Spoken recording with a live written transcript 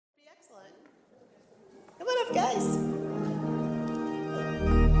guys.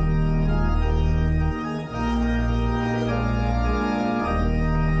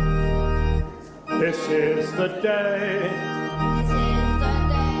 This is the day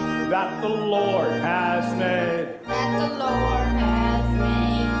that the Lord has made.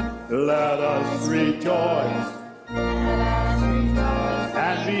 Let us rejoice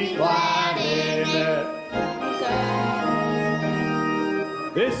and be glad in it.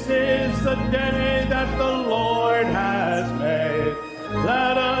 This is the day that the Lord has made.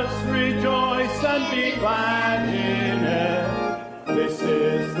 Let us rejoice and be glad in it. This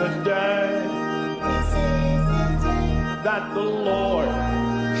is the day that the Lord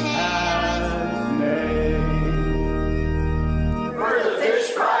has made. We're the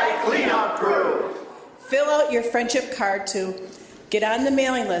Fish Fry Cleanup Crew. Fill out your friendship card to get on the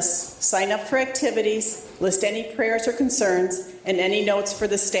mailing list, sign up for activities, list any prayers or concerns, and any notes for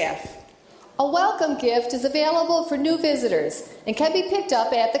the staff. A welcome gift is available for new visitors and can be picked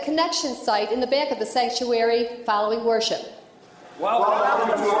up at the connection site in the back of the sanctuary following worship.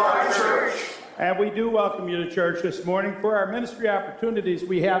 Welcome to our church. And we do welcome you to church this morning. For our ministry opportunities,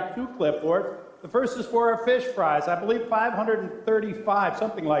 we have 2 clipboards. The first is for our fish fries. I believe 535,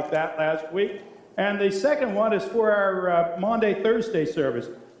 something like that last week. And the second one is for our Maundy Thursday service.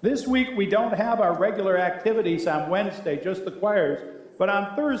 This week we don't have our regular activities on Wednesday, just the choirs. But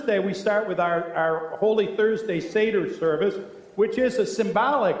on Thursday we start with our Holy Thursday Seder service, which is a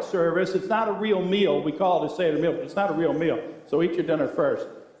symbolic service. It's not a real meal. We call it a Seder meal, but it's not a real meal. So eat your dinner first.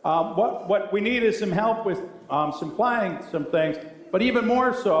 What we need is some help with supplying some things. But even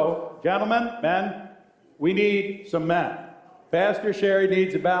more so, gentlemen, men, we need some men. Pastor Sherry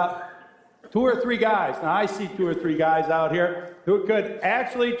needs about 2 or 3 guys. Now, I see 2 or 3 guys out here who could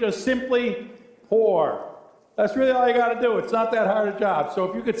actually just simply pour. That's really all you got to do. It's not that hard a job. So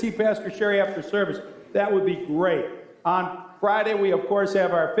if you could see Pastor Sherry after service, that would be great. On Friday, we, of course,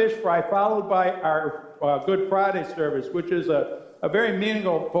 have our fish fry, followed by our Good Friday service, which is a very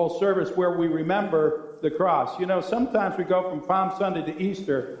meaningful service where we remember the cross. You know, sometimes we go from Palm Sunday to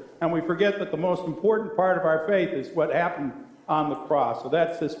Easter, and we forget that the most important part of our faith is what happened on the cross. So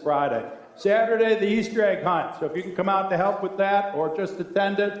that's this Friday. Saturday, the Easter egg hunt. So if you can come out to help with that or just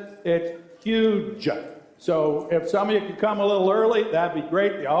attend it, it's huge. So if some of you can come a little early, that'd be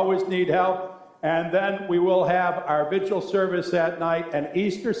great. They always need help. And then we will have our vigil service at night, and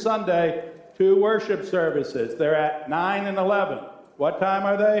Easter Sunday, 2 worship services. They're at 9 and 11. What time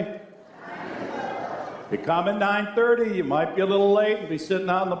are they? You come at 9:30, you might be a little late and be sitting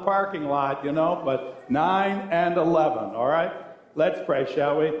out in the parking lot, you know, but 9 and 11, all right? Let's pray,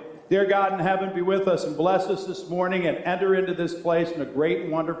 shall we? Dear God in heaven, be with us and bless us this morning and enter into this place in a great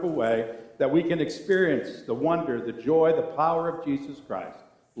and wonderful way that we can experience the wonder, the joy, the power of Jesus Christ.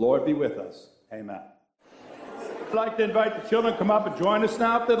 Lord, be with us. Amen. I'd like to invite the children to come up and join us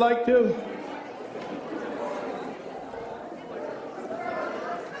now if they'd like to.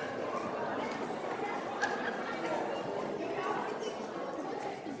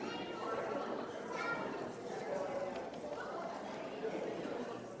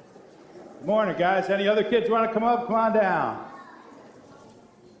 Good morning, guys. Any other kids want to come up? Come on down.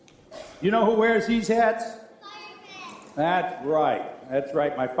 You know who wears these hats? That's right. That's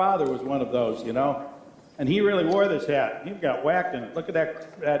right. My father was one of those, you know. And he really wore this hat. He got whacked in it. Look at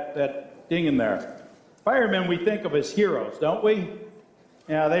that ding in there. Firemen we think of as heroes, don't we?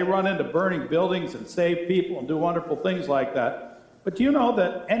 Yeah, they run into burning buildings and save people and do wonderful things like that. But do you know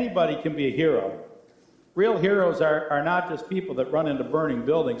that anybody can be a hero? Real heroes are not just people that run into burning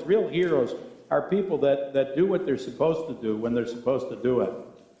buildings. Real heroes are people that do what they're supposed to do when they're supposed to do it.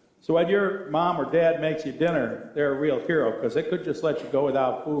 So when your mom or dad makes you dinner, they're a real hero because they could just let you go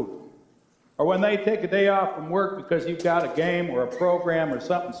without food. Or when they take a day off from work because you've got a game or a program or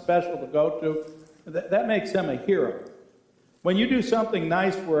something special to go to, that makes them a hero. When you do something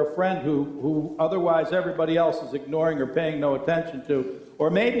nice for a friend who otherwise everybody else is ignoring or paying no attention to, or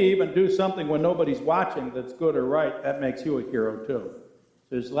maybe even do something when nobody's watching that's good or right, that makes you a hero too.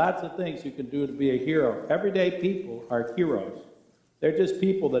 There's lots of things you can do to be a hero. Everyday people are heroes. They're just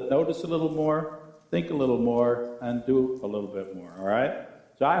people that notice a little more, think a little more, and do a little bit more, all right?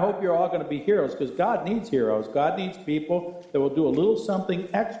 So I hope you're all going to be heroes because God needs heroes. God needs people that will do a little something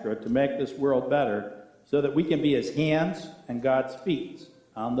extra to make this world better so that we can be His hands and God's feet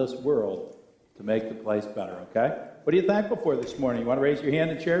on this world to make the place better, okay? What are you thankful for this morning? You want to raise your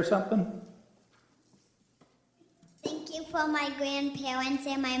hand and share something? Thank you for my grandparents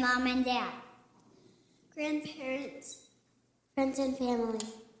and my mom and dad. Grandparents, friends and family.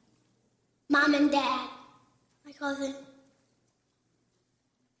 Mom and dad. My cousin.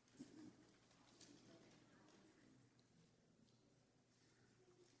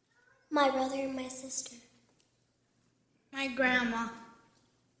 My brother and my sister. My grandma.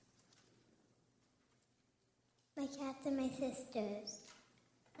 My cats and my sisters.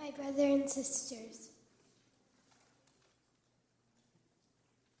 My brother and sisters.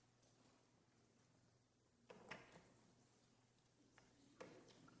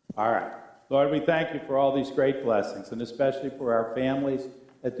 All right. Lord, we thank you for all these great blessings, and especially for our families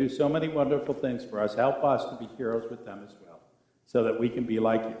that do so many wonderful things for us. Help us to be heroes with them as well, so that we can be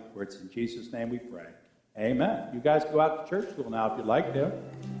like you. For it's in Jesus' name we pray. Amen. You guys go out to church school now if you'd like to.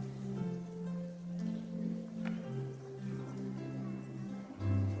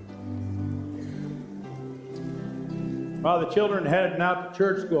 While the children heading out to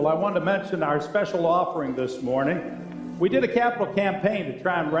church school, I wanted to mention our special offering this morning. We did a capital campaign to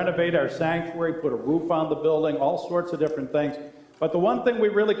try and renovate our sanctuary, put a roof on the building, all sorts of different things. But the one thing we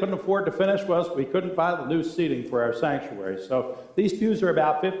really couldn't afford to finish was we couldn't buy the new seating for our sanctuary. So these pews are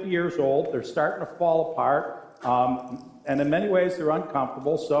about 50 years old. They're starting to fall apart, and in many ways they're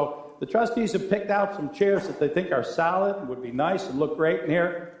uncomfortable. So the trustees have picked out some chairs that they think are solid and would be nice and look great in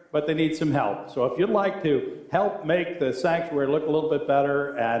here, but they need some help. So if you'd like to help make the sanctuary look a little bit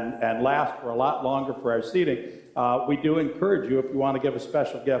better and last for a lot longer for our seating, we do encourage you if you want to give a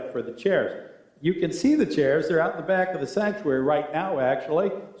special gift for the chairs. You can see the chairs. They're out in the back of the sanctuary right now,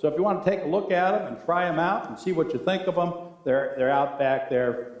 actually. So if you want to take a look at them and try them out and see what you think of them, they're out back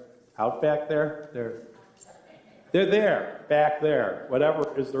there. Out back there? They're there, back there.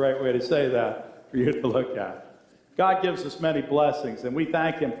 Whatever is the right way to say that for you to look at. God gives us many blessings, and we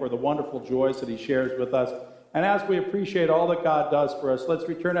thank him for the wonderful joys that he shares with us. And as we appreciate all that God does for us, let's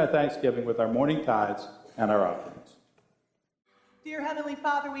return our thanksgiving with our morning tithes and our offerings. Dear Heavenly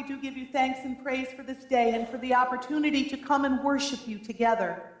Father, we do give you thanks and praise for this day and for the opportunity to come and worship you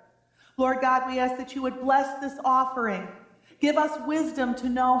together. Lord God, we ask that you would bless this offering. Give us wisdom to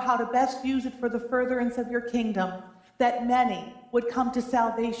know how to best use it for the furtherance of your kingdom, that many would come to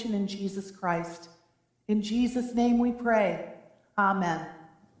salvation in Jesus Christ. In Jesus' name we pray. Amen.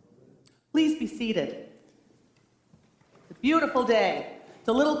 Please be seated. It's a beautiful day. It's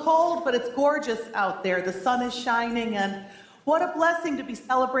a little cold, but it's gorgeous out there. The sun is shining, and what a blessing to be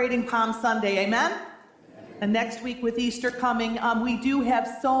celebrating Palm Sunday. Amen? And next week with Easter coming, we do have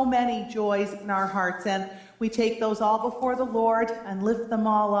so many joys in our hearts, and we take those all before the Lord and lift them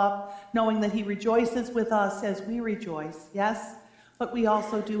all up, knowing that he rejoices with us as we rejoice, yes? But we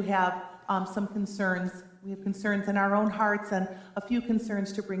also do have some concerns. We have concerns in our own hearts and a few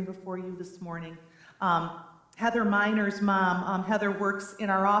concerns to bring before you this morning. Heather Miner's mom, Heather works in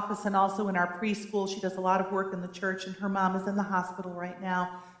our office and also in our preschool. She does a lot of work in the church, and her mom is in the hospital right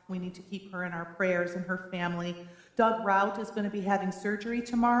now. We need to keep her in our prayers and her family. Doug Rout is going to be having surgery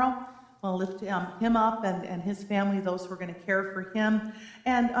tomorrow. We'll lift him up and his family, those who are going to care for him.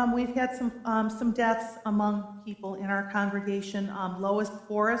 And we've had some deaths among people in our congregation. Lois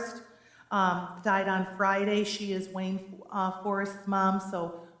Forrest died on Friday. She is Wayne Forrest's mom,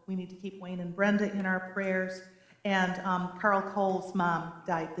 so we need to keep Wayne and Brenda in our prayers. And Carl Cole's mom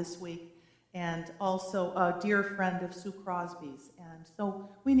died this week, and also a dear friend of Sue Crosby's. And so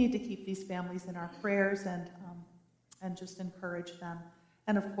we need to keep these families in our prayers and just encourage them.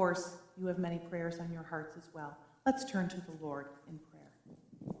 And of course, you have many prayers on your hearts as well. Let's turn to the Lord in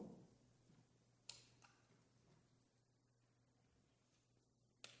prayer.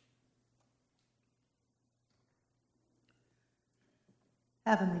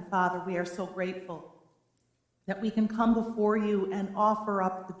 Heavenly Father, we are so grateful that we can come before you and offer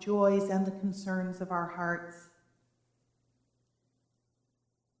up the joys and the concerns of our hearts.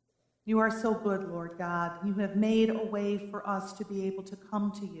 You are so good, Lord God. You have made a way for us to be able to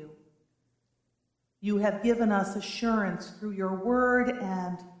come to you. You have given us assurance through your word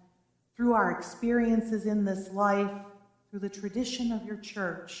and through our experiences in this life, through the tradition of your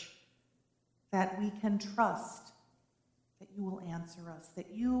church, that we can trust that you will answer us, that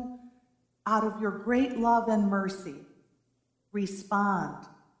you, out of your great love and mercy, respond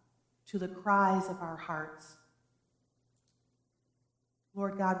to the cries of our hearts.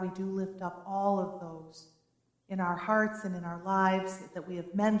 Lord God, we do lift up all of those in our hearts and in our lives that we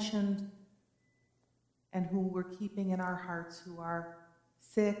have mentioned and who we're keeping in our hearts, who are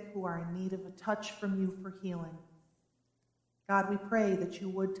sick, who are in need of a touch from you for healing. God, we pray that you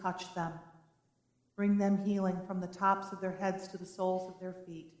would touch them. Bring them healing from the tops of their heads to the soles of their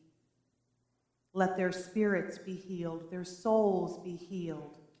feet. Let their spirits be healed, their souls be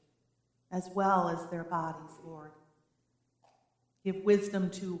healed, as well as their bodies, Lord. Give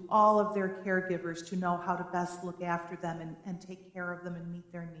wisdom to all of their caregivers to know how to best look after them and take care of them and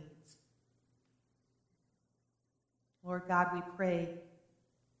meet their needs. Lord God, we pray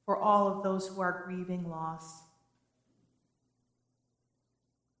for all of those who are grieving loss.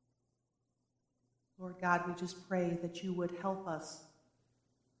 Lord God, we just pray that you would help us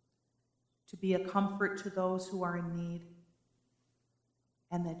to be a comfort to those who are in need,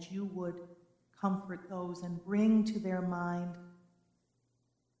 and that you would comfort those and bring to their mind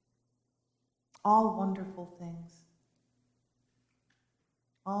all wonderful things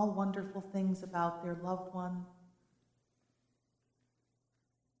about their loved one.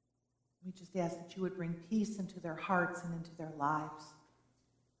 We just ask that you would bring peace into their hearts and into their lives.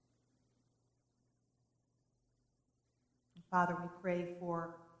 And Father, we pray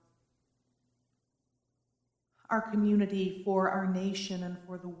for our community, for our nation, and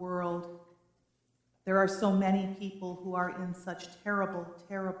for the world. There are so many people who are in such terrible,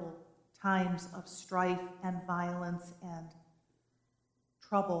 terrible times of strife and violence and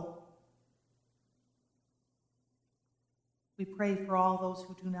trouble. We pray for all those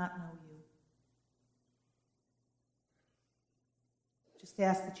who do not know you. Just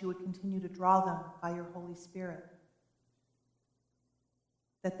ask that you would continue to draw them by your Holy Spirit,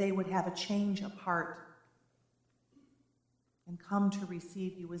 that they would have a change of heart and come to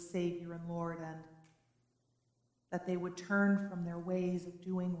receive you as Savior and Lord, and that they would turn from their ways of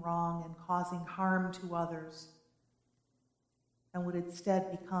doing wrong and causing harm to others, and would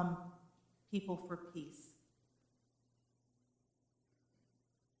instead become people for peace.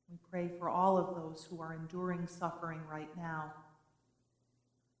 We pray for all of those who are enduring suffering right now,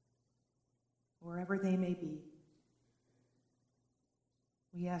 wherever they may be.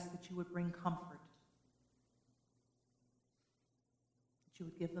 We ask that you would bring comfort, that you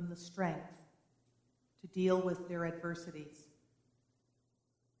would give them the strength to deal with their adversities,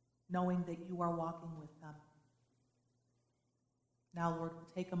 knowing that you are walking with them. Now, Lord, we'll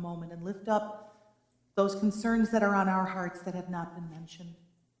take a moment and lift up those concerns that are on our hearts that have not been mentioned.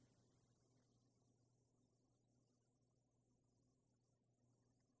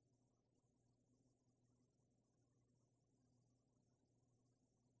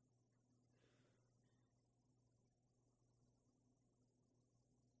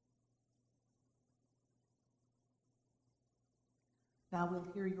 Now we'll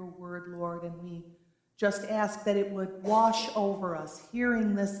hear your word, Lord, and we just ask that it would wash over us,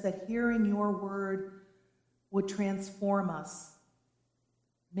 hearing this, that hearing your word would transform us,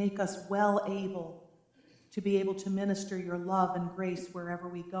 make us well able to be able to minister your love and grace wherever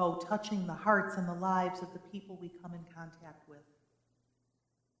we go, touching the hearts and the lives of the people we come in contact with.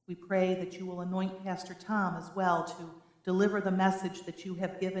 We pray that you will anoint Pastor Tom as well to deliver the message that you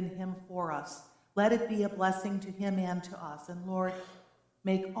have given him for us. Let it be a blessing to him and to us. And Lord,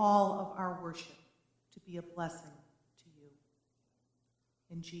 make all of our worship to be a blessing to you.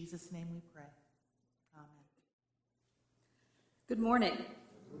 In Jesus' name we pray. Amen. Good morning.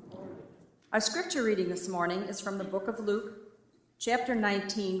 Our scripture reading this morning is from the book of Luke, chapter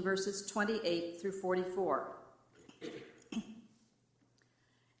 19, verses 28 through 44.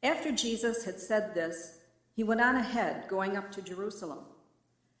 After Jesus had said this, he went on ahead, going up to Jerusalem.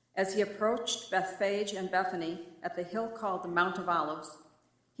 As he approached Bethphage and Bethany at the hill called the Mount of Olives,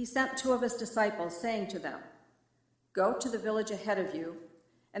 he sent two of his disciples, saying to them, "Go to the village ahead of you,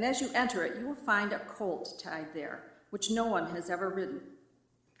 and as you enter it, you will find a colt tied there, which no one has ever ridden.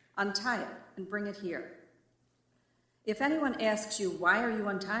 Untie it and bring it here. If anyone asks you, 'Why are you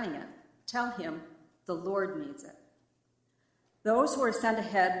untying it?' tell him, 'The Lord needs it.'" Those who were sent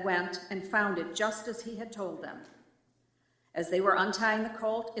ahead went and found it just as he had told them. As they were untying the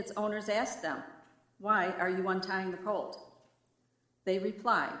colt, its owners asked them, "Why are you untying the colt?" They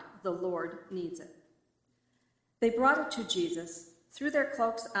replied, "The Lord needs it." They brought it to Jesus, threw their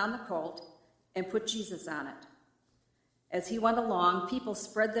cloaks on the colt, and put Jesus on it. As he went along, people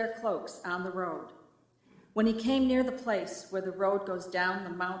spread their cloaks on the road. When he came near the place where the road goes down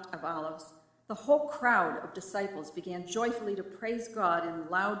the Mount of Olives, the whole crowd of disciples began joyfully to praise God in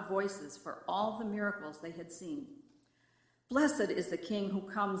loud voices for all the miracles they had seen. "Blessed is the King who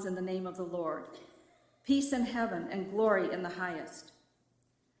comes in the name of the Lord. Peace in heaven and glory in the highest."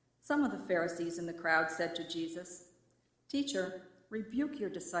 Some of the Pharisees in the crowd said to Jesus, "Teacher, rebuke your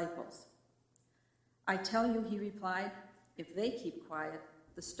disciples." "I tell you," he replied, "if they keep quiet,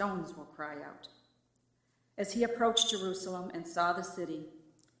 the stones will cry out." As he approached Jerusalem and saw the city,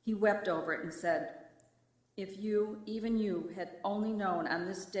 he wept over it and said, "If you, even you, had only known on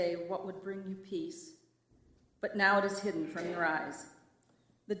this day what would bring you peace, but now it is hidden from your eyes.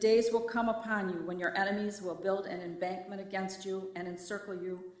 The days will come upon you when your enemies will build an embankment against you and encircle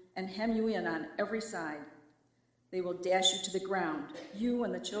you and hem you in on every side. They will dash you to the ground, you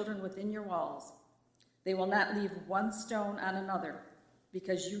and the children within your walls. They will not leave one stone on another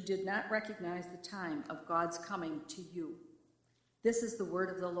because you did not recognize the time of God's coming to you. This is the word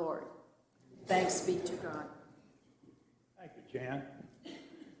of the Lord. Thanks be to God. Thank you, Jan.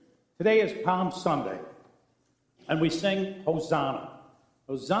 Today is Palm Sunday, and we sing Hosanna.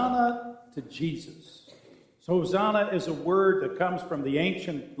 Hosanna to Jesus. So Hosanna is a word that comes from the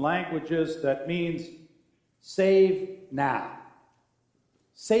ancient languages that means save now.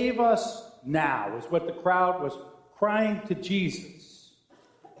 Save us now is what the crowd was crying to Jesus.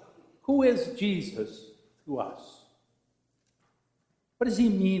 Who is Jesus to us? What does he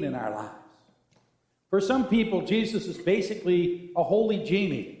mean in our lives? For some people, Jesus is basically a holy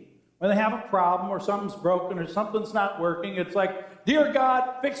genie. When they have a problem or something's broken or something's not working, it's like, "Dear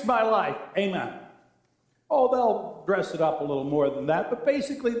God, fix my life. Amen." Oh, they'll dress it up a little more than that, but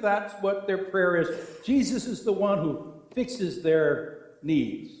basically that's what their prayer is. Jesus is the one who fixes their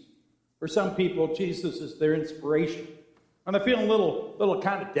needs. For some people, Jesus is their inspiration. When they're feeling a little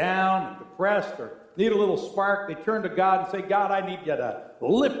kind of down and depressed or need a little spark, they turn to God and say, "God, I need you to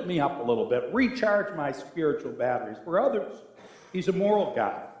lift me up a little bit, recharge my spiritual batteries." For others, he's a moral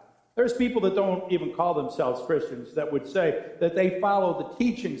guide. There's people that don't even call themselves Christians that would say that they follow the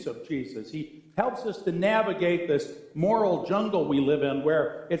teachings of Jesus. He helps us to navigate this moral jungle we live in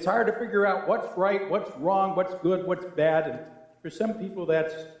where it's hard to figure out what's right, what's wrong, what's good, what's bad. And for some people,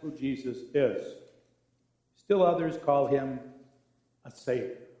 that's who Jesus is. Still others call him a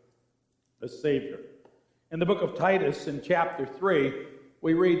Savior. A Savior. In the book of Titus, in chapter 3,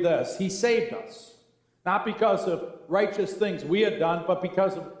 we read this: He saved us, not because of righteous things we had done, but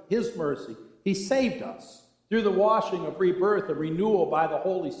because of his mercy. He saved us through the washing of rebirth and renewal by the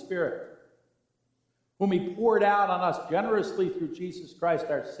Holy Spirit, whom he poured out on us generously through Jesus Christ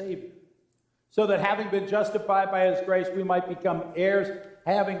our Savior, so that having been justified by his grace, we might become heirs,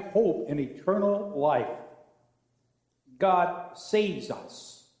 having hope in eternal life. God saves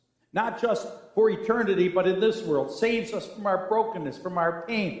us, not just for eternity, but in this world. Saves us from our brokenness, from our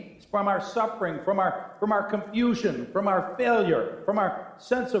pain, from our suffering, from our confusion, from our failure, from our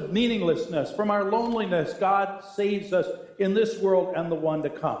sense of meaninglessness, from our loneliness. God saves us in this world and the one to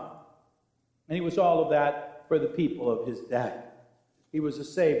come. And he was all of that for the people of his day. He was a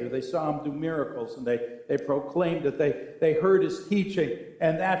Savior. They saw him do miracles, and they proclaimed it. They heard his teaching,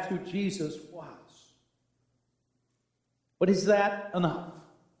 and that's who Jesus was. But is that enough?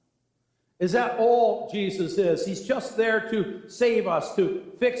 Is that all Jesus is? He's just there to save us, to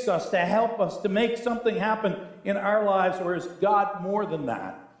fix us, to help us, to make something happen in our lives, or is God more than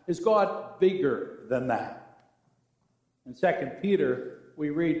that? Is God bigger than that? In 2 Peter,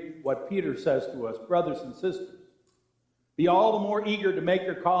 we read what Peter says to us: "Brothers and sisters, be all the more eager to make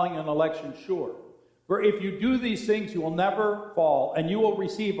your calling and election sure. For if you do these things, you will never fall, and you will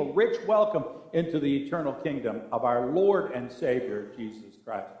receive a rich welcome into the eternal kingdom of our Lord and Savior, Jesus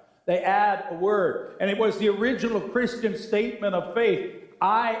Christ." They add a word, and it was the original Christian statement of faith: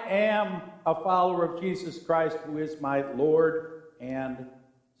 "I am a follower of Jesus Christ, who is my Lord and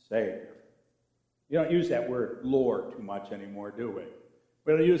Savior." You don't use that word Lord too much anymore, do we?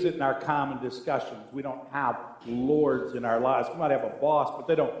 We don't use it in our common discussions. We don't have lords in our lives. We might have a boss, but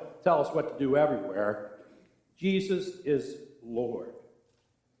they don't tell us what to do everywhere. Jesus is Lord.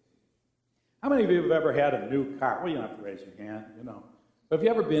 How many of you have ever had a new car? Well, you don't have to raise your hand, But have you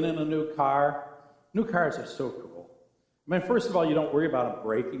ever been in a new car? New cars are so cool. I mean, first of all, you don't worry about them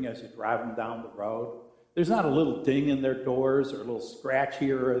breaking as you drive them down the road. There's not a little ding in their doors or a little scratch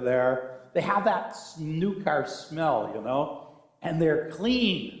here or there. They have that new car smell, and they're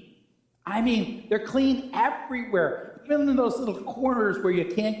clean. I mean, they're clean everywhere. Even in those little corners where you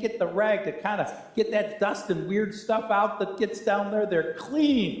can't get the rag to kind of get that dust and weird stuff out that gets down there, they're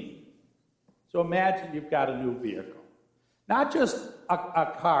clean. So imagine you've got a new vehicle. Not just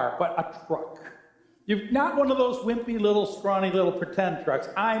a car, but a truck. You've not one of those wimpy little, scrawny little pretend trucks.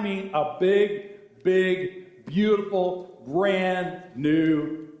 I mean a big, beautiful, brand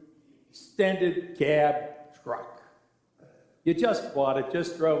new, extended cab truck. You just bought it,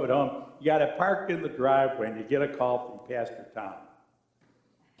 just drove it home. You got it parked in the driveway, and you get a call from Pastor Tom.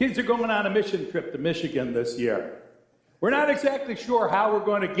 Kids are going on a mission trip to Michigan this year. We're not exactly sure how we're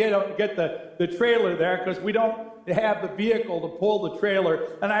going to get the trailer there because we don't have the vehicle to pull the trailer.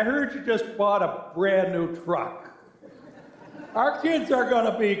 And I heard you just bought a brand new truck. Our kids are going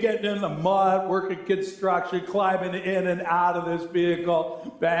to be getting in the mud, working construction, climbing in and out of this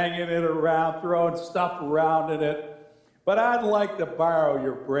vehicle, banging it around, throwing stuff around in it. But I'd like to borrow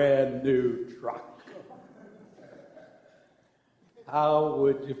your brand new truck. How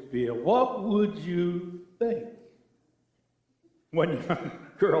would you feel? What would you think? One young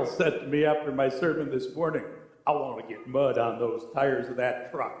girl said to me after my sermon this morning, I want to get mud on those tires of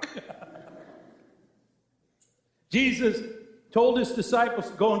that truck. Jesus told his disciples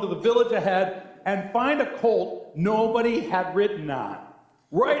to go into the village ahead and find a colt nobody had ridden on.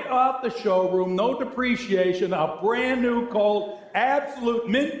 Right off the showroom, no depreciation, a brand new colt, absolute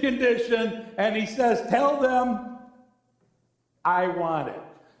mint condition, and he says, tell them, I want it.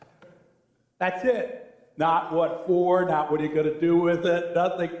 That's it. Not what for, not what are you going to do with it,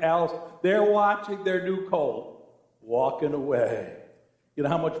 nothing else. They're watching their new colt walking away. You know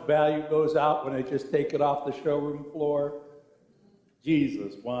how much value goes out when they just take it off the showroom floor?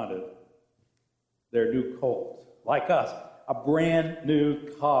 Jesus wanted their new colt, like us, a brand new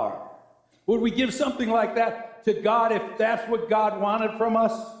car. Would we give something like that to God if that's what God wanted from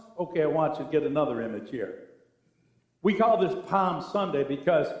us? Okay, I want you to get another image here. We call this Palm Sunday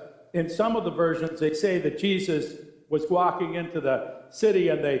because in some of the versions they say that Jesus was walking into the city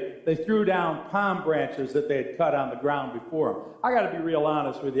and they threw down palm branches that they had cut on the ground before him. I got to be real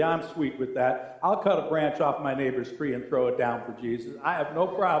honest with you. I'm sweet with that. I'll cut a branch off my neighbor's tree and throw it down for Jesus. I have no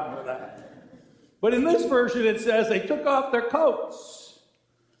problem with that. But in this version it says they took off their coats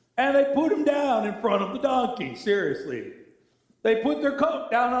and they put them down in front of the donkey. Seriously. They put their coat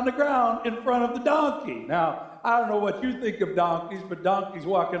down on the ground in front of the donkey. Now, I don't know what you think of donkeys, but donkeys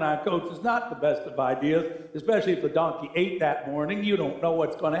walking on coats is not the best of ideas, especially if the donkey ate that morning. You don't know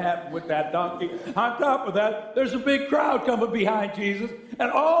what's going to happen with that donkey. On top of that, there's a big crowd coming behind Jesus,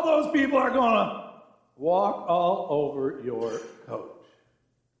 and all those people are going to walk all over your coat.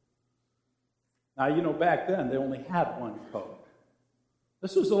 Now, you know, back then, they only had one coat.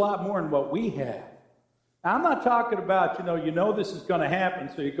 This was a lot more than what we have. Now, I'm not talking about, you know this is going to happen,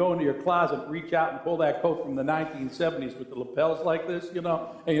 so you go into your closet and reach out and pull that coat from the 1970s with the lapels like this,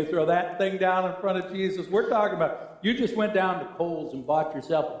 and you throw that thing down in front of Jesus. We're talking about you just went down to Kohl's and bought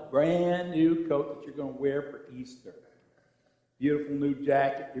yourself a brand new coat that you're going to wear for Easter. Beautiful new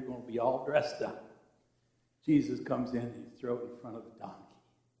jacket. You're going to be all dressed up. Jesus comes in and you throw it in front of the donkey.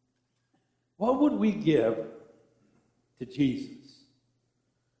 What would we give to Jesus?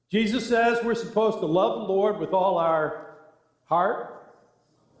 Jesus says we're supposed to love the Lord with all our heart,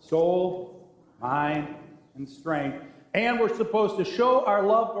 soul, mind, and strength. And we're supposed to show our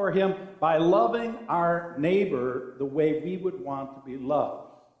love for him by loving our neighbor the way we would want to be loved.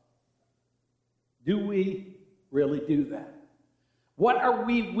 Do we really do that? What are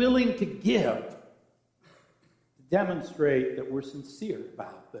we willing to give to demonstrate that we're sincere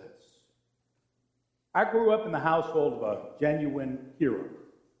about this? I grew up in the household of a genuine hero.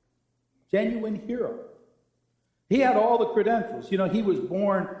 Genuine hero. He had all the credentials. He was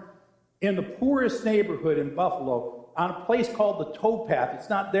born in the poorest neighborhood in Buffalo on a place called the Towpath. It's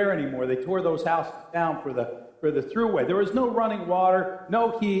not there anymore. They tore those houses down for the thruway. There was no running water,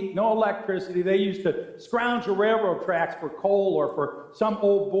 no heat, no electricity. They used to scrounge the railroad tracks for coal or for some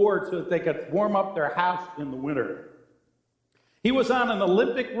old board so that they could warm up their house in the winter. He was on an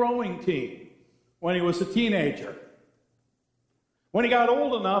Olympic rowing team when he was a teenager. When he got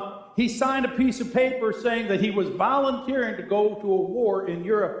old enough, he signed a piece of paper saying that he was volunteering to go to a war in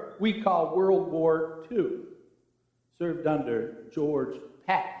Europe we call World War II. Served under George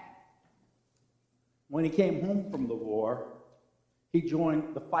Patton. When he came home from the war, he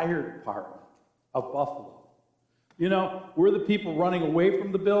joined the fire department of Buffalo. We're the people running away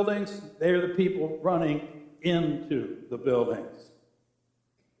from the buildings. They're the people running into the buildings.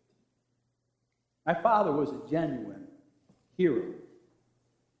 My father was a genuine hero.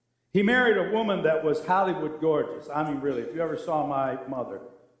 He married a woman that was Hollywood gorgeous. I mean, really, if you ever saw my mother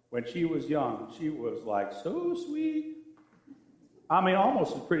when she was young, she was like so sweet. I mean,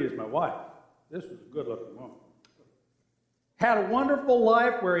 almost as pretty as my wife. This was a good-looking woman. Had a wonderful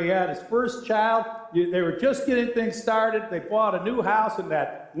life where he had his first child. They were just getting things started. They bought a new house in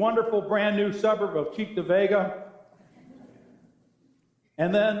that wonderful brand new suburb of Chico de Vega.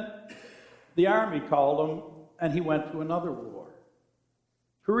 And then the army called him, and he went to another war.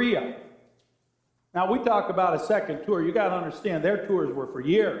 Korea. Now, we talk about a second tour. You got to understand, their tours were for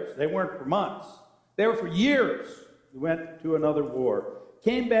years. They weren't for months. They were for years. He went to another war.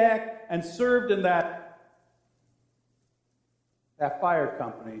 Came back and served in that fire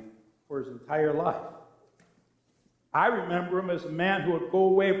company for his entire life. I remember him as a man who would go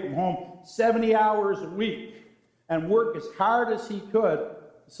away from home 70 hours a week and work as hard as he could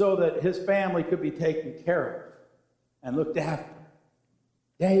so that his family could be taken care of and looked after.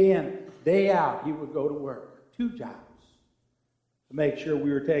 Day in, day out, he would go to work. 2 jobs to make sure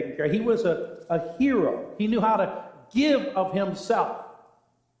we were taken care of. He was a hero. He knew how to give of himself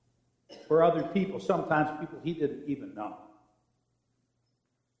for other people, sometimes people he didn't even know.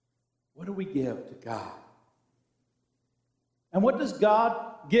 What do we give to God? And what does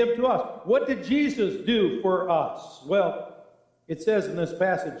God give to us? What did Jesus do for us? Well, it says in this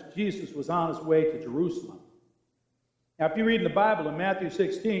passage, Jesus was on his way to Jerusalem. Now, if you read in the Bible in Matthew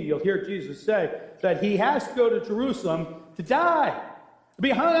 16, you'll hear Jesus say that he has to go to Jerusalem to die, to be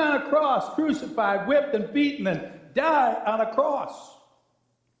hung on a cross, crucified, whipped, and beaten, and die on a cross.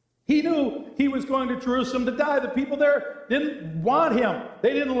 He knew he was going to Jerusalem to die. The people there didn't want him.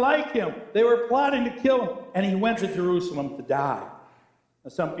 They didn't like him. They were plotting to kill him, and he went to Jerusalem to die. Now,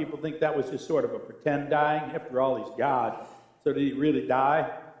 some people think that was just sort of a pretend dying. After all, he's God. So did he really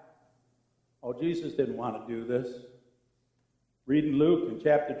die? Oh, Jesus didn't want to do this. Read in Luke in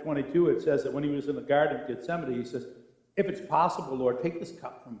chapter 22, it says that when he was in the Garden of Gethsemane, he says, if it's possible, Lord, take this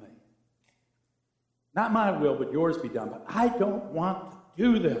cup from me. Not my will, but yours be done. But I don't want to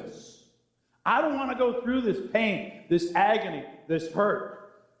do this. I don't want to go through this pain, this agony, this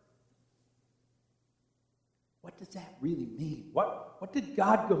hurt. What does that really mean? What did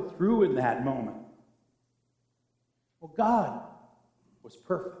God go through in that moment? Well, God was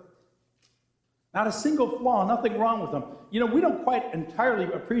perfect. Not a single flaw, nothing wrong with him. You know, we don't quite entirely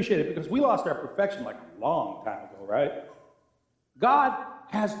appreciate it because we lost our perfection like a long time ago, right? God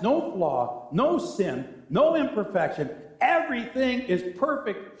has no flaw, no sin, no imperfection. Everything is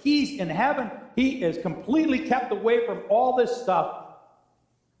perfect. He's in heaven. He is completely kept away from all this stuff.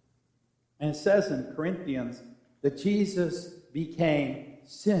 And it says in Corinthians that Jesus became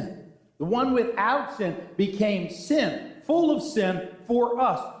sin. The one without sin became sin, full of sin for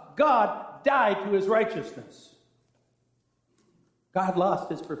us. God died to his righteousness. God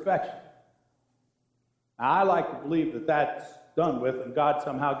lost his perfection. Now, I like to believe that that's done with, and God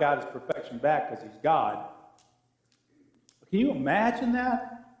somehow got his perfection back because he's God. Can you imagine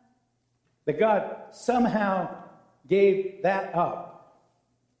that? That God somehow gave that up.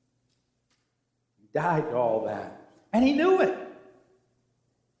 He died to all that. And he knew it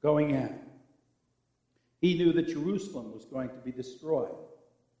going in. He knew that Jerusalem was going to be destroyed.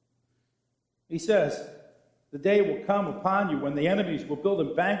 He says, the day will come upon you when the enemies will build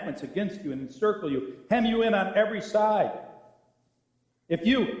embankments against you and encircle you, hem you in on every side. If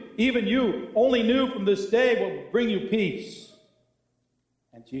you, even you, only knew from this day what will bring you peace.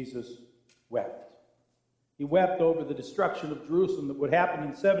 And Jesus wept. He wept over the destruction of Jerusalem that would happen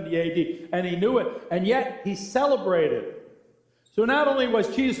in 70 AD. And he knew it. And yet he celebrated. So not only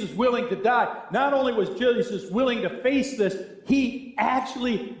was Jesus willing to die, not only was Jesus willing to face this, he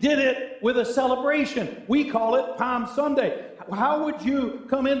actually did it with a celebration. We call it Palm Sunday. How would you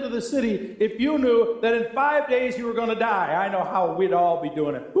come into the city if you knew that in 5 days you were going to die? I know how we'd all be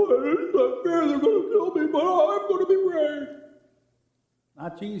doing it. They're going to kill me, but I'm going to be brave.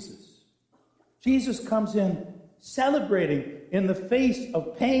 Not Jesus. Jesus comes in celebrating in the face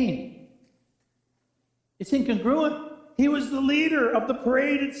of pain. It's incongruent. He was the leader of the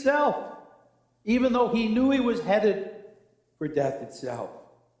parade itself, even though he knew he was headed for death itself.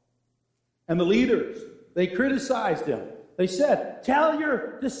 And the leaders, they criticized him. They said, tell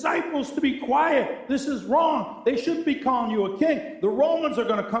your disciples to be quiet. This is wrong. They shouldn't be calling you a king. The Romans are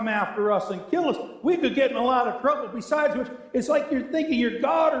going to come after us and kill us. We could get in a lot of trouble. Besides which, it's like you're thinking you're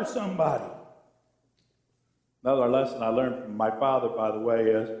God or somebody. Another lesson I learned from my father, by the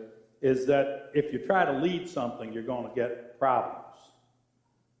way, is that if you try to lead something, you're going to get problems.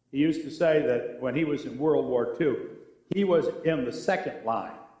 He used to say that when he was in World War II, he was in the second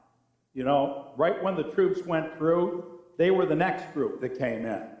line. You know, right when the troops went through, they were the next group that came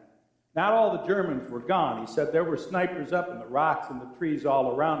in. Not all the Germans were gone. He said there were snipers up in the rocks and the trees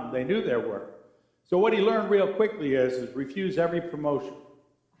all around them. They knew there were. So what he learned real quickly is refuse every promotion.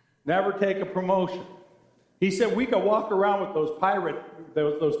 Never take a promotion. He said we could walk around with those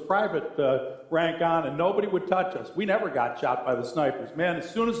private rank on and nobody would touch us. We never got shot by the snipers. Man, as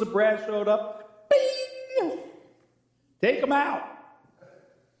soon as the brass showed up, bing, take them out.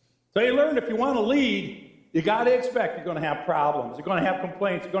 So you learned if you want to lead, you got to expect you're going to have problems. You're going to have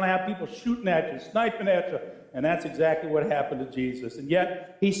complaints. You're going to have people shooting at you, sniping at you. And that's exactly what happened to Jesus. And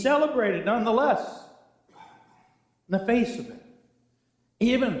yet, he celebrated nonetheless in the face of it.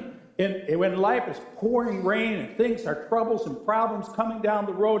 Even when life is pouring rain and things are troubles and problems coming down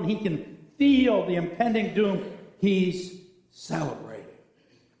the road and he can feel the impending doom, he's celebrating.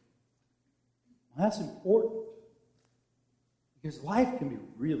 Well, that's important because life can be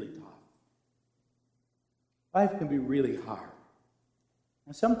really tough. Life can be really hard.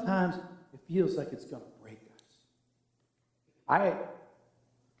 And sometimes it feels like it's going to break us. I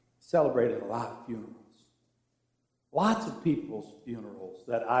celebrated a lot of funerals. Lots of people's funerals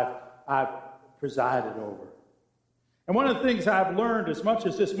that I've presided over. And one of the things I've learned, as much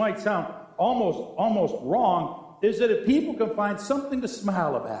as this might sound almost wrong, is that if people can find something to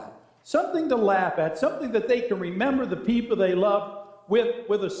smile about, something to laugh at, something that they can remember the people they love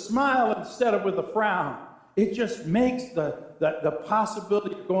with a smile instead of with a frown, it just makes the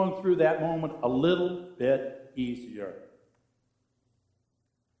possibility of going through that moment a little bit easier.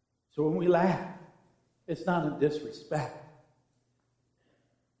 So when we laugh, it's not in disrespect.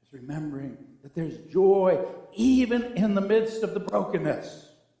 It's remembering that there's joy even in the midst of the brokenness.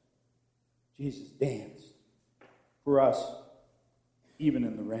 Jesus danced for us even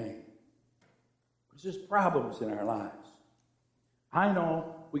in the rain. Because there's problems in our lives. I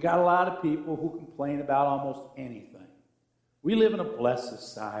know we got a lot of people who complain about almost anything. We live in a blessed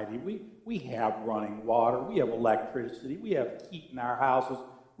society. We have running water. We have electricity. We have heat in our houses.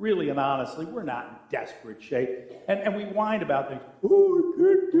 Really and honestly, we're not in desperate shape. And we whine about things. Oh, I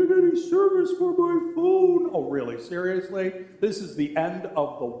can't get any service for my phone. Oh, really? Seriously? This is the end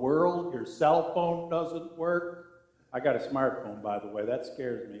of the world? Your cell phone doesn't work? I got a smartphone, by the way. That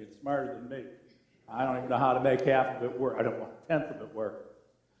scares me. It's smarter than me. I don't even know how to make half of it work. I don't want a tenth of it work.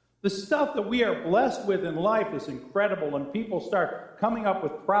 The stuff that we are blessed with in life is incredible, and people start coming up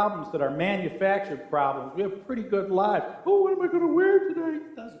with problems that are manufactured problems. We have pretty good lives. Oh, what am I going to wear today?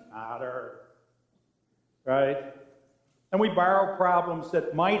 It doesn't matter. Right? And we borrow problems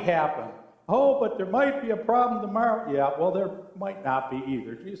that might happen. Oh, but there might be a problem tomorrow. Yeah, well, there might not be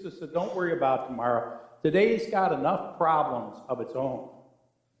either. Jesus said, don't worry about tomorrow. Today's got enough problems of its own.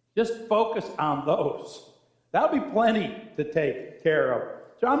 Just focus on those. That'll be plenty to take care of.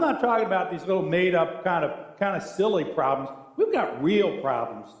 So I'm not talking about these little made-up kind of silly problems. We've got real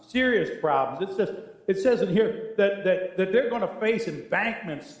problems, serious problems. It says in here that they're going to face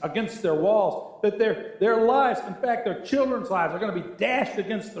embankments against their walls, that their lives, in fact, their children's lives, are going to be dashed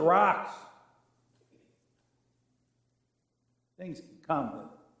against the rocks. Things can come that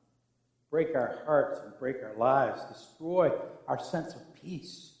break our hearts and break our lives, destroy our sense of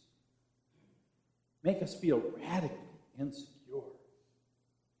peace, make us feel radically insecure.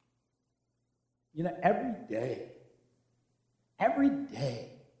 You know, every day,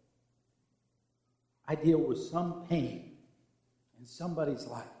 I deal with some pain in somebody's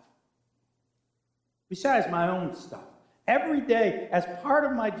life. Besides my own stuff. Every day, as part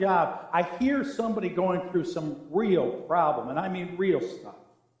of my job, I hear somebody going through some real problem, and I mean real stuff.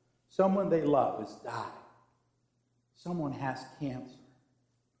 Someone they love has died. Someone has cancer.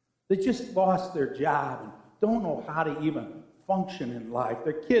 They just lost their job and don't know how to even function in life.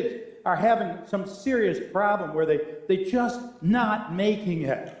 Their kids are having some serious problem where they just not making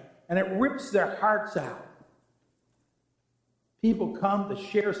it, and it rips their hearts out. People come to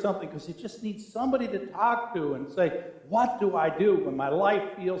share something because they just need somebody to talk to and say, what do I do when my life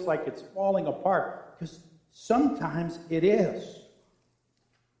feels like it's falling apart? Because sometimes it is.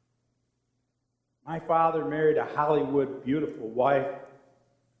 My father married a Hollywood beautiful wife.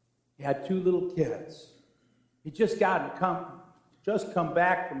 He had 2 little kids. He just come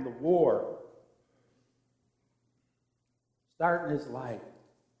back from the war, starting his life.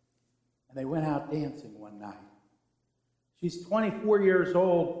 And they went out dancing one night. She's 24 years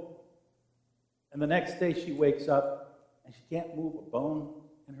old, and the next day she wakes up, and she can't move a bone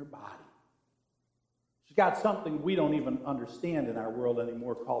in her body. She got something we don't even understand in our world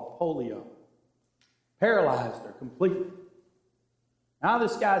anymore called polio. Paralyzed her completely. Now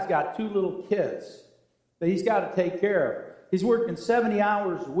this guy's got 2 little kids that he's got to take care of. He's working 70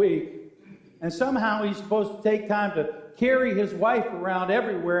 hours a week, and somehow he's supposed to take time to carry his wife around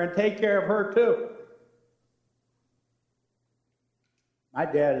everywhere and take care of her too. My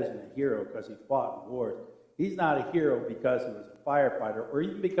dad isn't a hero because he fought in wars. He's not a hero because he was a firefighter or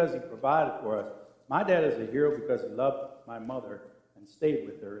even because he provided for us. My dad is a hero because he loved my mother and stayed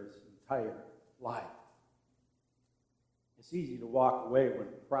with her his entire life. It's easy to walk away when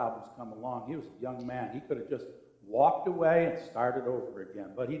problems come along. He was a young man. He could have just walked away and started over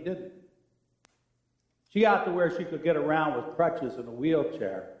again, but he didn't. She got to where she could get around with crutches and a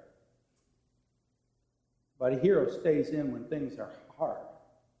wheelchair. But a hero stays in when things are hard.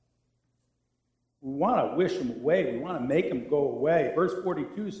 We want to wish them away. We want to make them go away. Verse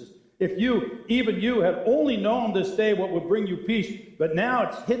 42 says, if you, even you, have only known this day what would bring you peace, but now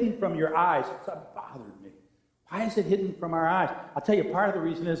it's hidden from your eyes. It's bothered me. Why is it hidden from our eyes? I'll tell you, part of the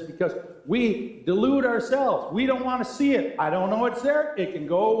reason is because we delude ourselves. We don't want to see it. I don't know it's there. It can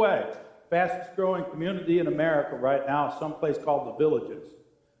go away. Fastest growing community in America right now is someplace called the Villages,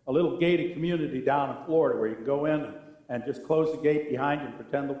 a little gated community down in Florida where you can go in and just close the gate behind you and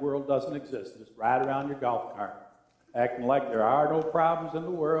pretend the world doesn't exist. Just ride around your golf cart, acting like there are no problems in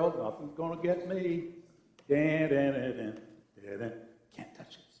the world. Nothing's going to get me. Can't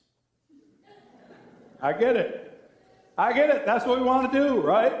touch this. I get it. I get it. That's what we want to do,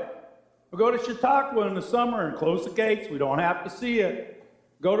 right? We'll go to Chautauqua in the summer and close the gates. We don't have to see it.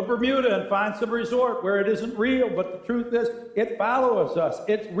 Go to Bermuda and find some resort where it isn't real, but the truth is, it follows us.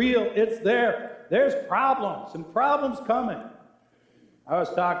 It's real. It's there. There's problems, and problems coming. I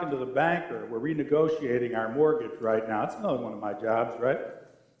was talking to the banker. We're renegotiating our mortgage right now. It's another one of my jobs, right?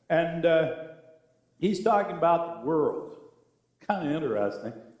 And he's talking about the world. Kind of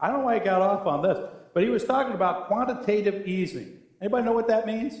interesting. I don't know why he got off on this, but he was talking about quantitative easing. Anybody know what that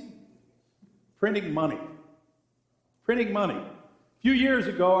means? Printing money. Printing money. A few years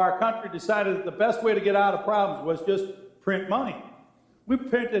ago, our country decided that the best way to get out of problems was just print money. We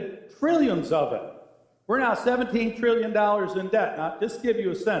printed trillions of it. We're now $17 trillion in debt. Now, just to give you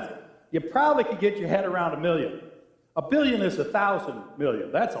a sense, you probably could get your head around $1 million. $1 billion is 1,000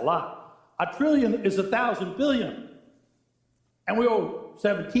 million. That's a lot. $1 trillion is 1,000 billion. And we owe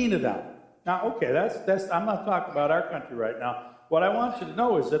 17 of them. Now, okay, that's. I'm not talking about our country right now. What I want you to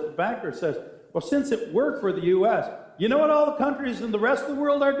know is that the banker says, well, since it worked for the U.S., you know what all the countries in the rest of the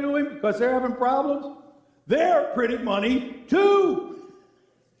world are doing because they're having problems? They're printing money too.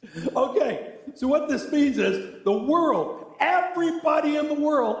 Okay, so what this means is the world, everybody in the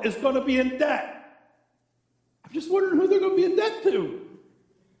world is going to be in debt. I'm just wondering who they're going to be in debt to.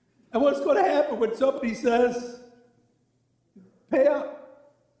 And what's going to happen when somebody says, pay up,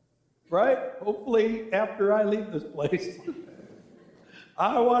 right? Hopefully after I leave this place.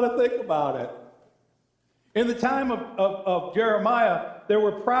 I want to think about it. In the time of Jeremiah, there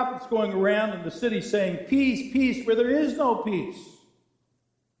were prophets going around in the city saying, peace, peace, where there is no peace,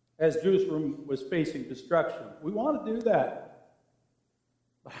 as Jerusalem was facing destruction. We want to do that.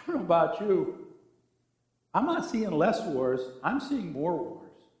 But I don't know about you. I'm not seeing less wars. I'm seeing more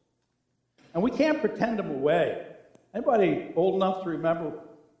wars. And we can't pretend them away. Anybody old enough to remember?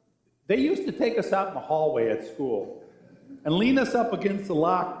 They used to take us out in the hallway at school and lean us up against the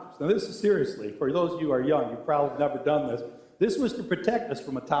lockers. Now, this is seriously, for those of you who are young, you've probably never done this. This was to protect us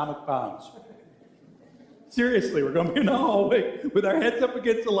from atomic bombs. Seriously, we're going to be in the hallway with our heads up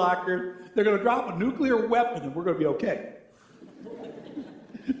against the locker. They're going to drop a nuclear weapon and we're going to be okay.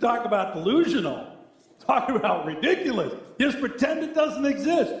 Talk about delusional. Talk about ridiculous. Just pretend it doesn't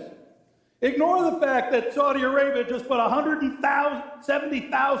exist. Ignore the fact that Saudi Arabia just put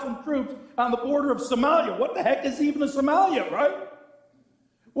 170,000 troops on the border of Somalia. What the heck is even a Somalia, right?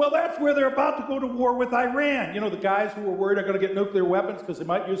 Well, that's where they're about to go to war with Iran. You know, the guys who were worried are going to get nuclear weapons because they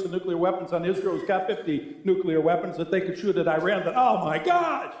might use the nuclear weapons on Israel, who's got 50 nuclear weapons that they could shoot at Iran. But, oh, my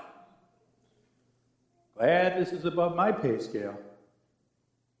gosh! Glad this is above my pay scale.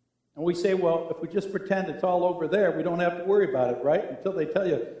 And we say, well, if we just pretend it's all over there, we don't have to worry about it, right? Until they tell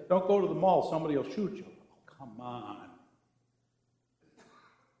you, don't go to the mall, somebody will shoot you. Oh, come on.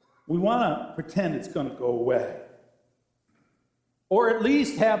 We want to pretend it's going to go away. Or at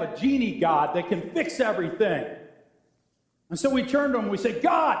least have a genie God that can fix everything. And so we turn to him and we say,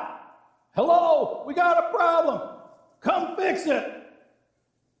 God, hello, we got a problem. Come fix it.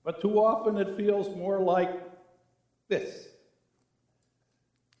 But too often it feels more like this.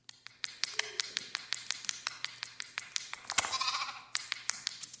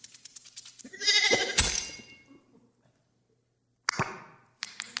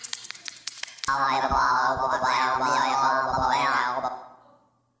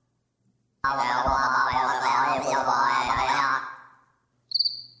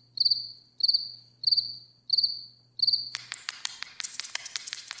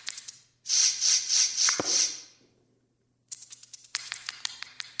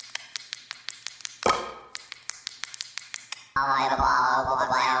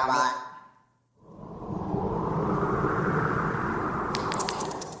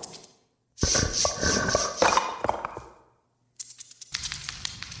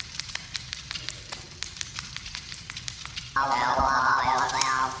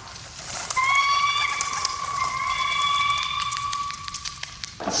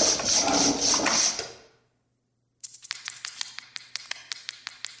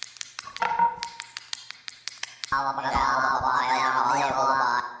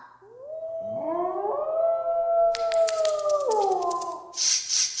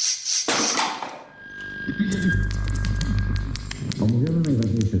 Omówiono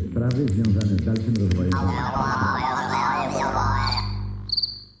najważniejsze sprawy związane z dalszym rozwojem.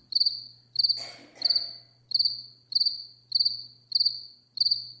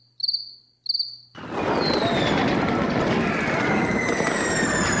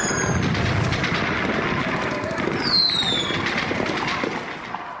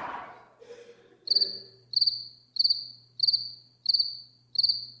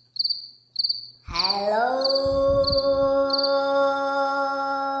 Hello.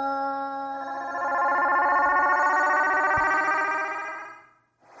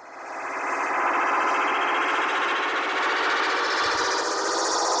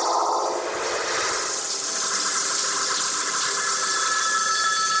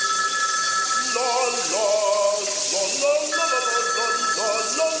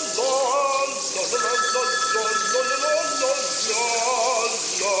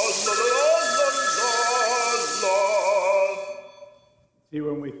 See,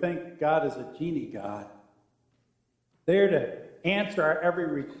 when we think God is a genie God, there to answer our every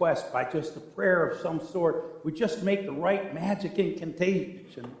request by just a prayer of some sort, we just make the right magic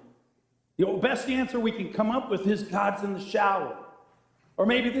incantation. The best answer we can come up with is God's in the shower. Or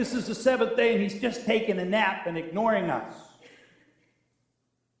maybe this is the seventh day and he's just taking a nap and ignoring us.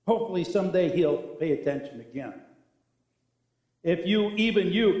 Hopefully someday he'll pay attention again. If you,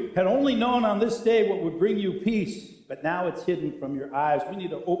 even you, had only known on this day what would bring you peace, but now it's hidden from your eyes, we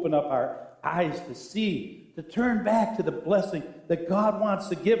need to open up our eyes to see, to turn back to the blessing that God wants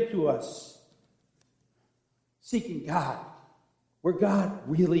to give to us. Seeking God, where God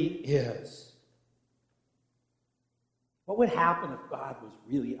really is. What would happen if God was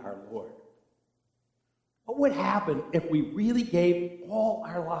really our Lord? What would happen if we really gave all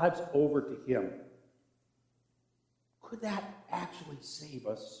our lives over to Him? Could that actually save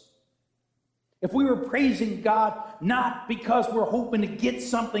us? If we were praising God not because we're hoping to get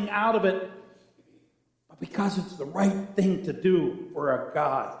something out of it, but because it's the right thing to do for our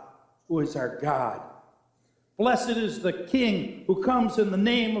God, who is our God. Blessed is the King who comes in the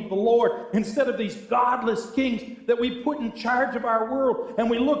name of the Lord, instead of these godless kings that we put in charge of our world and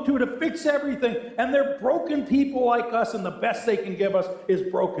we look to fix everything, and they're broken people like us, and the best they can give us is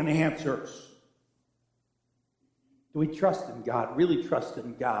broken answers. Do we trust in God? Really trust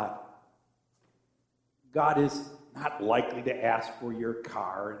in God? God is not likely to ask for your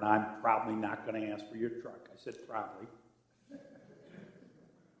car, and I'm probably not going to ask for your truck. I said probably.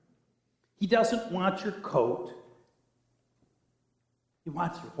 He doesn't want your coat. He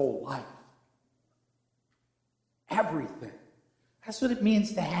wants your whole life. Everything. That's what it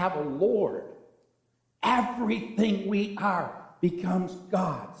means to have a Lord. Everything we are becomes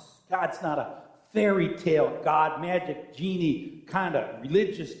God's. God's not a fairy tale God, magic genie kind of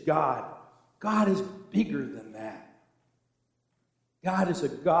religious God. God is bigger than that. God is a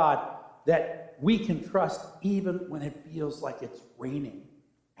God that we can trust even when it feels like it's raining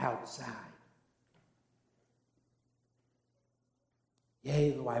outside.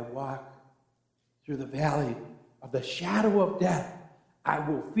 Yea, though I walk through the valley of the shadow of death, I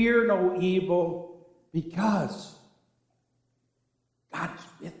will fear no evil, because God is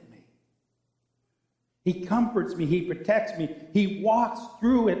with me. He comforts me. He protects me. He walks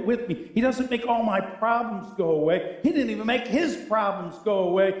through it with me. He doesn't make all my problems go away. He didn't even make his problems go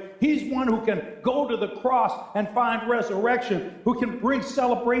away. He's one who can go to the cross and find resurrection, who can bring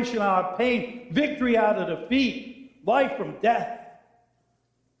celebration out of pain, victory out of defeat, life from death.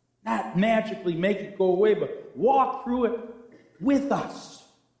 Not magically make it go away, but walk through it with us.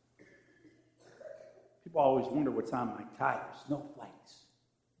 People always wonder what's on my tie. Snowflakes.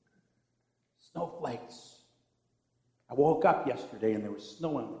 Snowflakes. I woke up yesterday and there was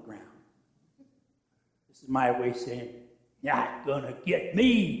snow on the ground. This is my way of saying, "You're not gonna get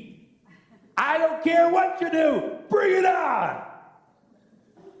me. I don't care what you do. Bring it on."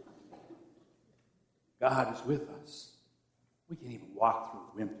 God is with us. We can even walk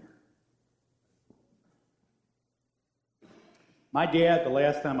through winter. My dad, the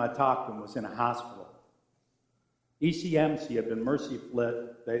last time I talked to him, was in a hospital. ECMC had been mercy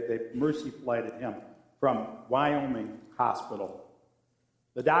flighted him from Wyoming Hospital.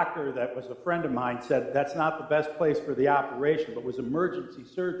 The doctor that was a friend of mine said that's not the best place for the operation, but it was emergency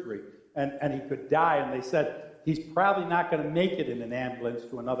surgery, and he could die. And they said, he's probably not going to make it in an ambulance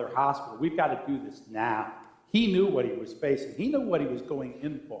to another hospital. We've got to do this now. He knew what he was facing. He knew what he was going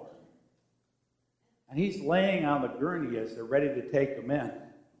in for. And he's laying on the gurney as they're ready to take him in.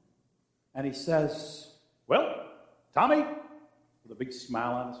 And he says, "Well, Tommy," with a big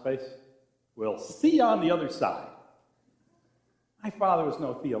smile on his face, "we'll see you on the other side." My father was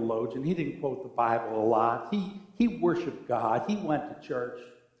no theologian. He didn't quote the Bible a lot. He worshiped God. He went to church.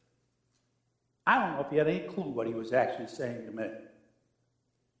 I don't know if he had any clue what he was actually saying to me.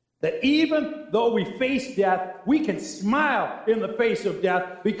 That even though we face death, we can smile in the face of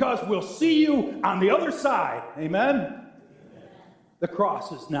death, because we'll see you on the other side. Amen? Amen. The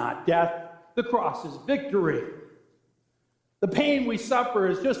cross is not death. The cross is victory. The pain we suffer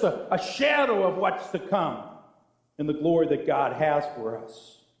is just a shadow of what's to come in the glory that God has for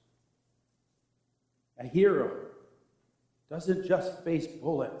us. A hero doesn't just face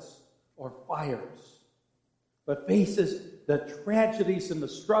bullets or fires, but faces the tragedies and the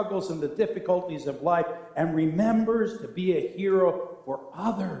struggles and the difficulties of life and remembers to be a hero for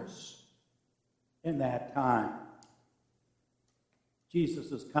others in that time.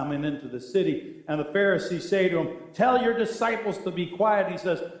 Jesus is coming into the city, and the Pharisees say to him, "Tell your disciples to be quiet." He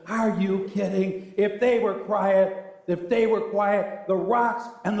says, "Are you kidding? If they were quiet, If they were quiet, the rocks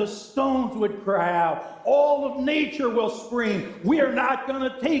and the stones would cry out. All of nature will scream, we are not going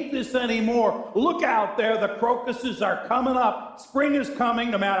to take this anymore. Look out there, the crocuses are coming up. Spring is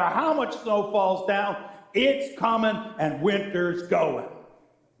coming, no matter how much snow falls down. It's coming, and winter's going.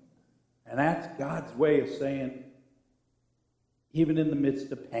 And that's God's way of saying, even in the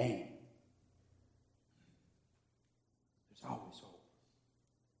midst of pain, there's always hope.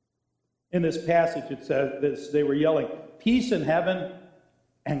 In this passage, it says this, they were yelling, peace in heaven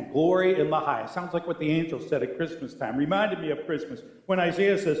and glory in the highest. Sounds like what the angels said at Christmas time. Reminded me of Christmas when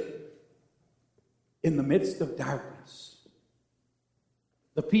Isaiah says, in the midst of darkness,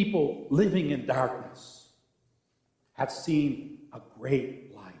 the people living in darkness have seen a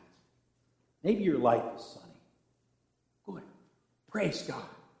great light. Maybe your life is sunny. Good. Praise God.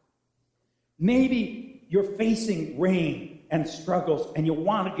 Maybe you're facing rain and struggles, and you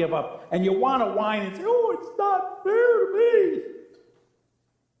want to give up, and you want to whine and say, oh, it's not fair to me.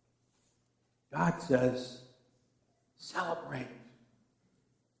 God says, celebrate.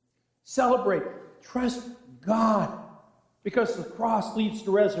 Celebrate. Trust God, because the cross leads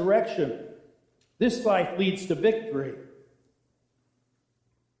to resurrection. This life leads to victory.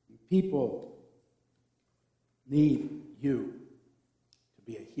 People need you to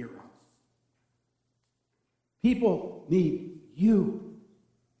be a hero. People need you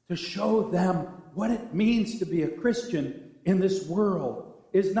to show them what it means to be a Christian in this world.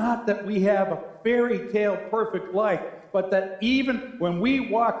 It's not that we have a fairy tale perfect life, but that even when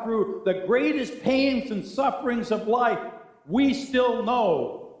we walk through the greatest pains and sufferings of life, we still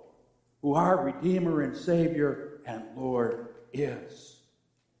know who our Redeemer and Savior and Lord is.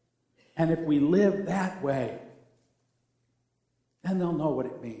 And if we live that way, then they'll know what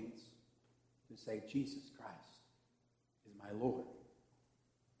it means to say, Jesus Christ is my Lord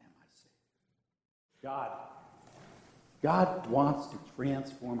and my Savior. God wants to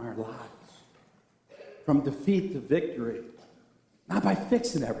transform our lives from defeat to victory, not by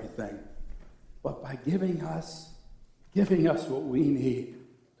fixing everything, but by giving us what we need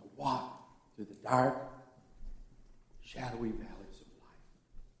to walk through the dark, shadowy valleys of life.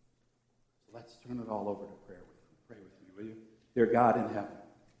 So let's turn it all over to prayer. Pray with me, will you? Dear God in heaven,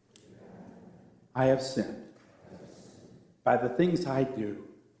 I have sinned by the things I do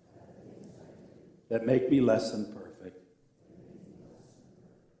that make me less than perfect.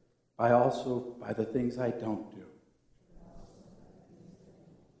 By the things I don't do.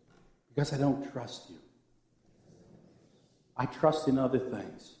 Because I don't trust you. I trust in other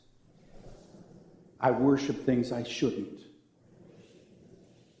things. I worship things I shouldn't.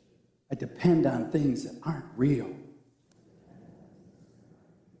 I depend on things that aren't real,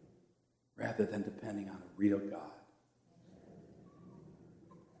 rather than depending on a real God.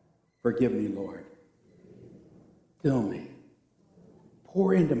 Forgive me, Lord. Fill me.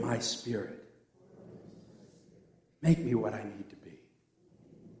 Pour into my spirit. Make me what I need to be.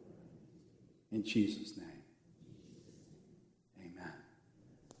 In Jesus' name. Amen.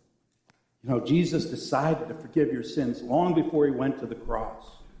 You know, Jesus decided to forgive your sins long before he went to the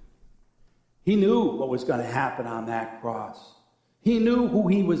cross. He knew what was going to happen on that cross. He knew who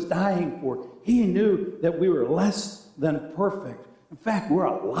he was dying for. He knew that we were less than perfect. In fact, we're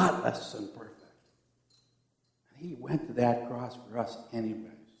a lot less than perfect. And he went to that cross for us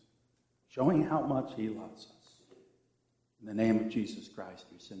anyways, showing how much he loves us. In the name of Jesus Christ,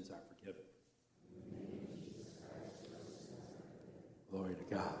 your sins are forgiven. Glory to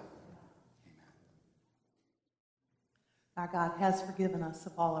God. Amen. Our God has forgiven us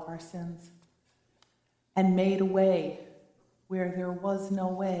of all of our sins and made a way where there was no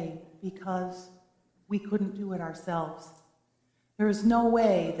way because we couldn't do it ourselves. There is no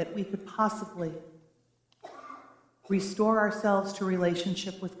way that we could possibly restore ourselves to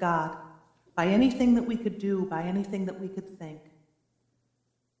relationship with God by anything that we could do, by anything that we could think.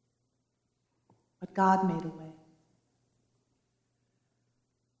 But God made a way.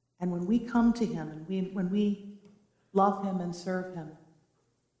 And when we come to him and when we love him and serve him,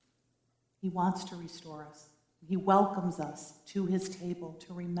 he wants to restore us. He welcomes us to his table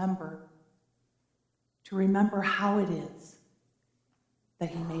to remember how it is that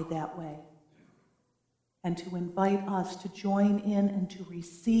he made that way, and to invite us to join in and to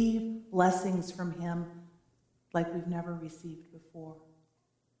receive blessings from him like we've never received before.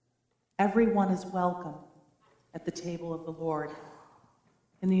 Everyone is welcome at the table of the Lord.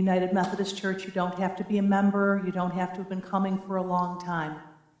 In the United Methodist Church, you don't have to be a member. You don't have to have been coming for a long time.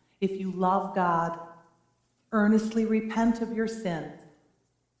 If you love God, earnestly repent of your sin,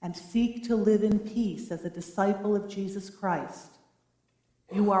 and seek to live in peace as a disciple of Jesus Christ,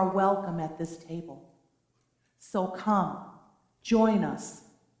 you are welcome at this table. So come, join us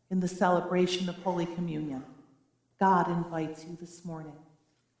in the celebration of Holy Communion. God invites you this morning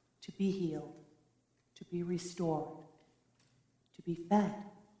to be healed, to be restored, to be fed.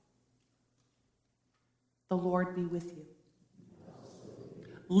 The Lord be with you.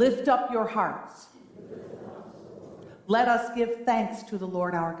 Lift up your hearts. Let us give thanks to the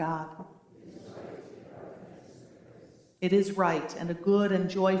Lord our God. It is right and a good and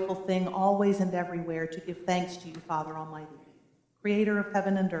joyful thing always and everywhere to give thanks to you, Father Almighty, creator of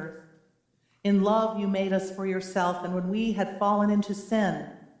heaven and earth. In love you made us for yourself, and when we had fallen into sin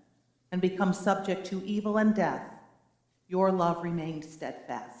and become subject to evil and death, your love remained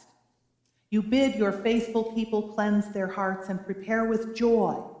steadfast. You bid your faithful people cleanse their hearts and prepare with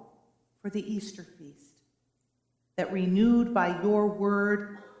joy for the Easter feast, that renewed by your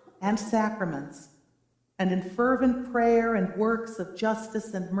word and sacraments, and in fervent prayer and works of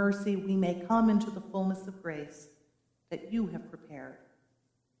justice and mercy, we may come into the fullness of grace that you have prepared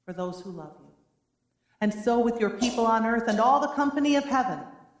for those who love you. And so with your people on earth and all the company of heaven,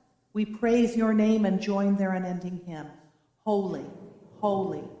 we praise your name and join their unending hymn. Holy,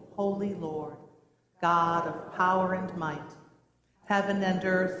 holy, holy Lord, God of power and might, heaven and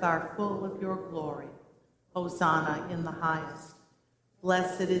earth are full of your glory. Hosanna in the highest.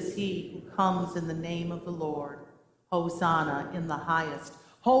 Blessed is he who comes in the name of the Lord. Hosanna in the highest.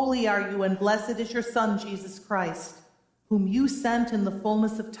 Holy are you, and blessed is your Son, Jesus Christ, whom you sent in the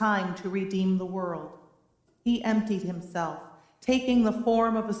fullness of time to redeem the world. He emptied himself, taking the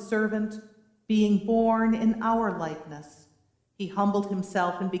form of a servant, being born in our likeness. He humbled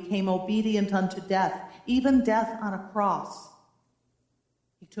himself and became obedient unto death, even death on a cross.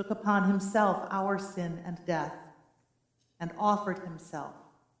 He took upon himself our sin and death, and offered himself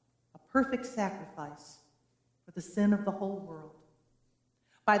a perfect sacrifice for the sin of the whole world.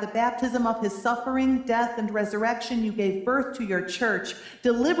 By the baptism of his suffering, death, and resurrection, you gave birth to your church,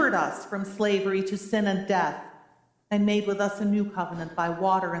 delivered us from slavery to sin and death, and made with us a new covenant by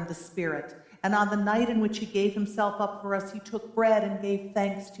water and the Spirit. And on the night in which he gave himself up for us, he took bread and gave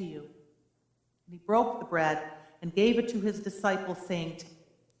thanks to you. And he broke the bread and gave it to his disciples, saying,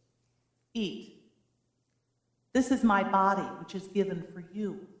 "Eat. This is my body, which is given for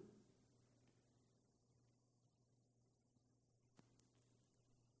you.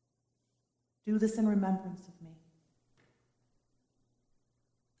 Do this in remembrance of me."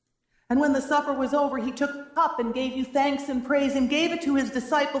 And when the supper was over, he took the cup and gave you thanks and praise and gave it to his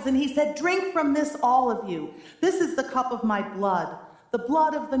disciples. And he said, "Drink from this, all of you. This is the cup of my blood, the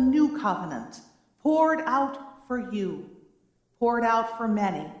blood of the new covenant, poured out for you, poured out for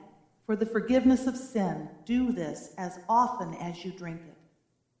many, for the forgiveness of sin. Do this as often as you drink it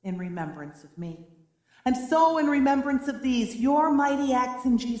in remembrance of me." And so in remembrance of these, your mighty acts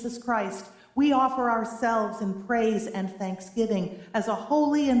in Jesus Christ, we offer ourselves in praise and thanksgiving as a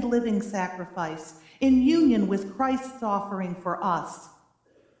holy and living sacrifice in union with Christ's offering for us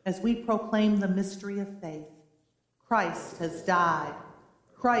as we proclaim the mystery of faith. Christ has died.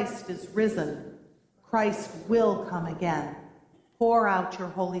 Christ is risen. Christ will come again. Pour out your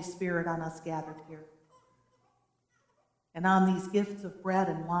Holy Spirit on us gathered here. And on these gifts of bread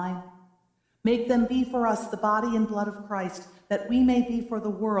and wine, make them be for us the body and blood of Christ, that we may be for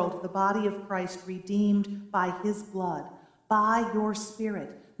the world the body of Christ, redeemed by his blood. By your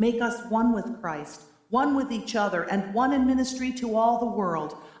Spirit, make us one with Christ, one with each other, and one in ministry to all the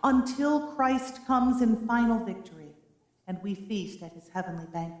world, until Christ comes in final victory, and we feast at his heavenly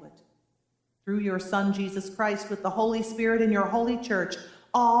banquet. Through your Son, Jesus Christ, with the Holy Spirit in your holy church,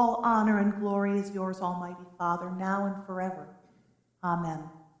 all honor and glory is yours, Almighty Father, now and forever. Amen.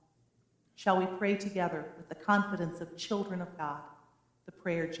 Shall we pray together with the confidence of children of God, the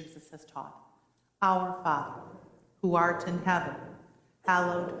prayer Jesus has taught? Our Father, who art in heaven,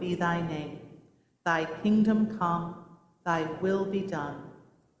 hallowed be thy name. Thy kingdom come, thy will be done,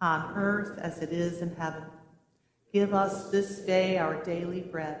 on earth as it is in heaven. Give us this day our daily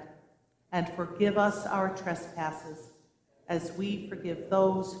bread, and forgive us our trespasses, as we forgive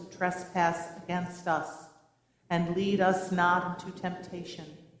those who trespass against us. And lead us not into temptation,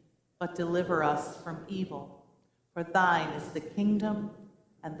 but deliver us from evil. For thine is the kingdom,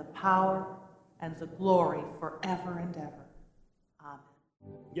 and the power, and the glory forever and ever. Amen.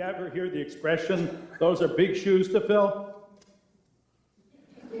 You ever hear the expression, "Those are big shoes to fill"?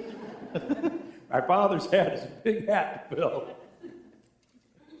 My father's hat is a big hat to fill.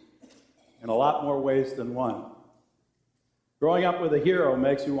 In a lot more ways than one. Growing up with a hero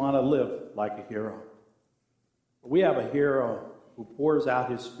makes you want to live like a hero. We have a hero who pours out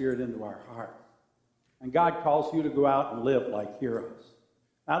his Spirit into our heart. And God calls you to go out and live like heroes.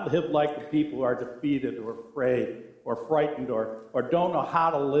 Not live like the people who are defeated or afraid or frightened or don't know how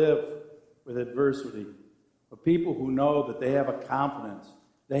to live with adversity. But people who know that they have a confidence,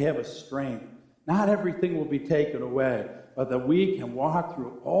 they have a strength. Not everything will be taken away, but that we can walk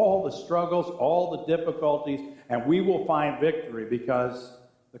through all the struggles, all the difficulties, and we will find victory, because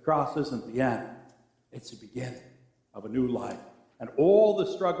the cross isn't the end. It's the beginning of a new life. And all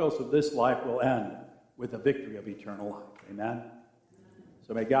the struggles of this life will end with the victory of eternal life. Amen?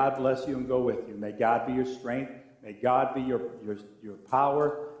 So may God bless you and go with you. May God be your strength. May God be your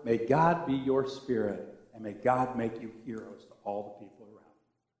power. May God be your spirit. And may God make you heroes to all the people around you.